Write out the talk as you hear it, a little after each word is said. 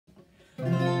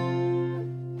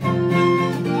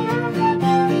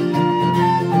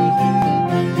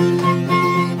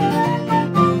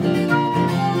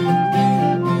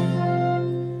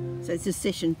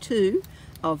session 2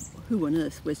 of Who on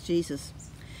Earth Was Jesus?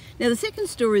 Now, the second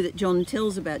story that John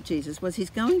tells about Jesus was he's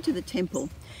going to the temple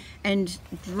and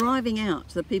driving out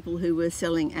the people who were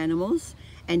selling animals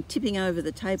and tipping over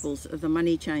the tables of the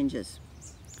money changers.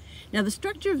 Now, the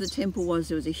structure of the temple was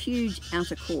there was a huge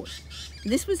outer court.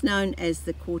 This was known as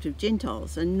the Court of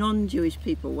Gentiles, and non-Jewish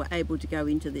people were able to go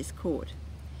into this court.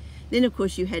 Then, of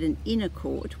course, you had an inner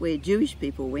court where Jewish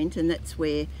people went, and that's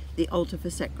where the altar for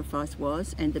sacrifice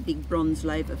was and the big bronze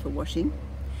laver for washing.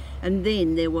 And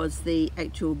then there was the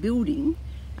actual building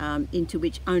into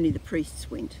which only the priests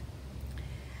went.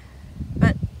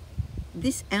 But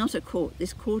this outer court,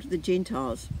 this court of the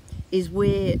Gentiles, is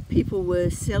where people were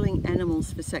selling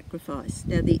animals for sacrifice.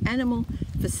 Now, the animal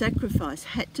for sacrifice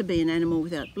had to be an animal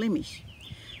without blemish.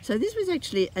 So this was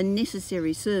actually a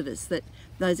necessary service, that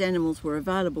those animals were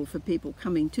available for people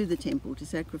coming to the temple to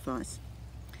sacrifice.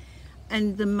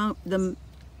 And the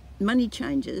money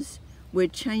changers were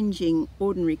changing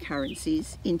ordinary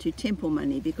currencies into temple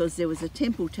money because there was a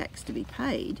temple tax to be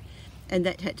paid, and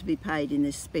that had to be paid in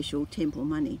this special temple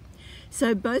money.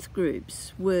 So both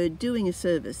groups were doing a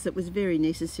service that was very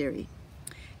necessary.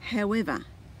 However,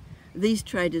 these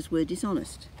traders were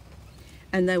dishonest,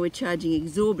 and they were charging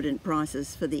exorbitant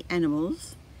prices for the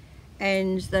animals,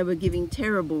 and they were giving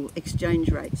terrible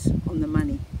exchange rates on the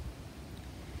money.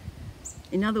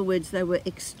 In other words, they were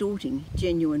extorting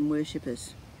genuine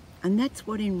worshippers. And that's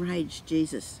what enraged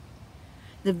Jesus.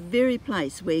 The very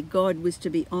place where God was to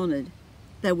be honoured,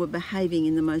 they were behaving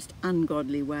in the most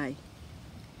ungodly way.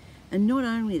 And not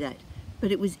only that,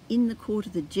 but it was in the court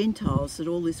of the Gentiles that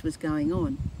all this was going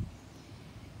on.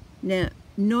 Now,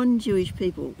 non-Jewish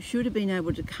people should have been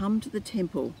able to come to the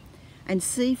temple and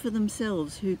see for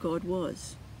themselves who God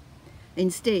was.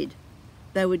 Instead,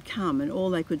 they would come and all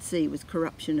they could see was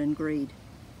corruption and greed,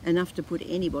 enough to put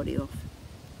anybody off.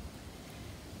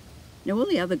 Now, all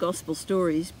the other gospel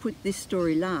stories put this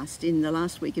story last, in the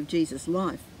last week of Jesus'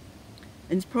 life,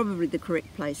 and it's probably the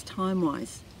correct place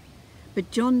time-wise.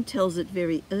 But John tells it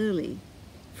very early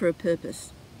for a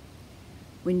purpose.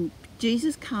 When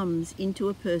Jesus comes into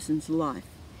a person's life,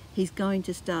 he's going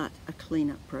to start a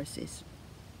clean-up process.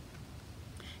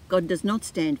 God does not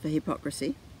stand for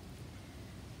hypocrisy.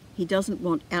 He doesn't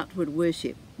want outward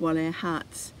worship while our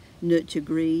hearts nurture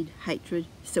greed, hatred,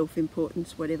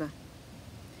 self-importance, whatever.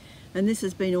 And this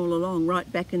has been all along, right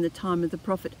back in the time of the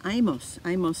prophet Amos.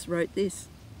 Amos wrote this: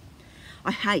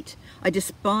 I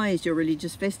despise your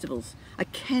religious festivals. I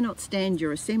cannot stand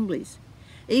your assemblies.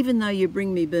 Even though you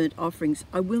bring me burnt offerings,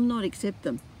 I will not accept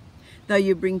them. Though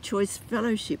you bring choice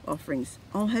fellowship offerings,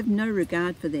 I'll have no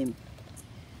regard for them.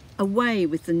 Away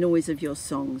with the noise of your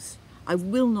songs. I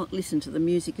will not listen to the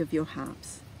music of your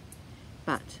harps.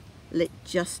 But let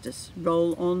justice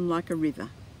roll on like a river,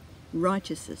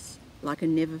 righteousness like a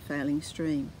never-failing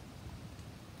stream.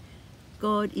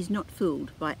 God is not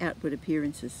fooled by outward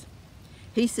appearances.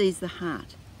 He sees the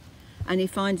heart, and he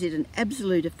finds it an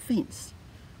absolute offence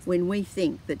when we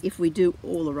think that if we do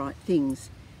all the right things,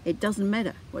 it doesn't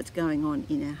matter what's going on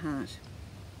in our heart.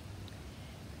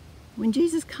 When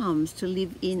Jesus comes to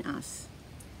live in us,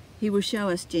 he will show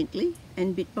us gently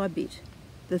and bit by bit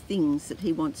the things that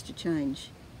he wants to change.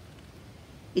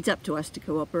 It's up to us to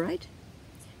cooperate.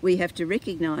 We have to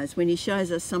recognise when he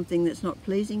shows us something that's not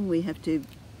pleasing. We have to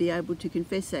be able to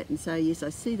confess that and say, yes, I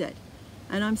see that,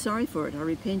 and I'm sorry for it, I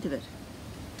repent of it.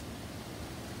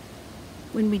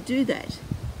 When we do that,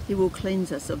 he will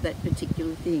cleanse us of that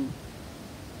particular thing.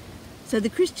 So the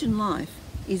Christian life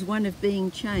is one of being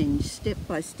changed step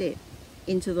by step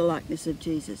into the likeness of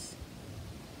Jesus.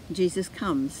 Jesus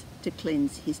comes to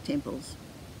cleanse his temples.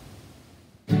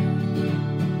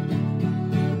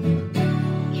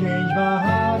 Change my heart.